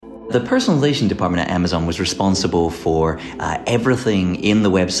The personalization department at Amazon was responsible for everything in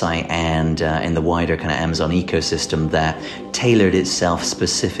the website and in the wider kind of Amazon ecosystem that tailored itself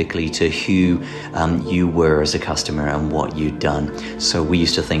specifically to who you were as a customer and what you'd done. So we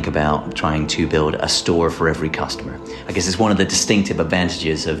used to think about trying to build a store for every customer. I guess it's one of the distinctive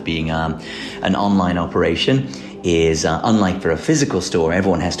advantages of being an online operation is unlike for a physical store,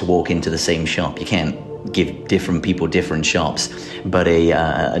 everyone has to walk into the same shop. You can't give different people different shops, but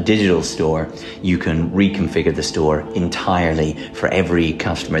a digital store, you can reconfigure the store entirely for every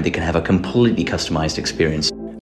customer. They can have a completely customized experience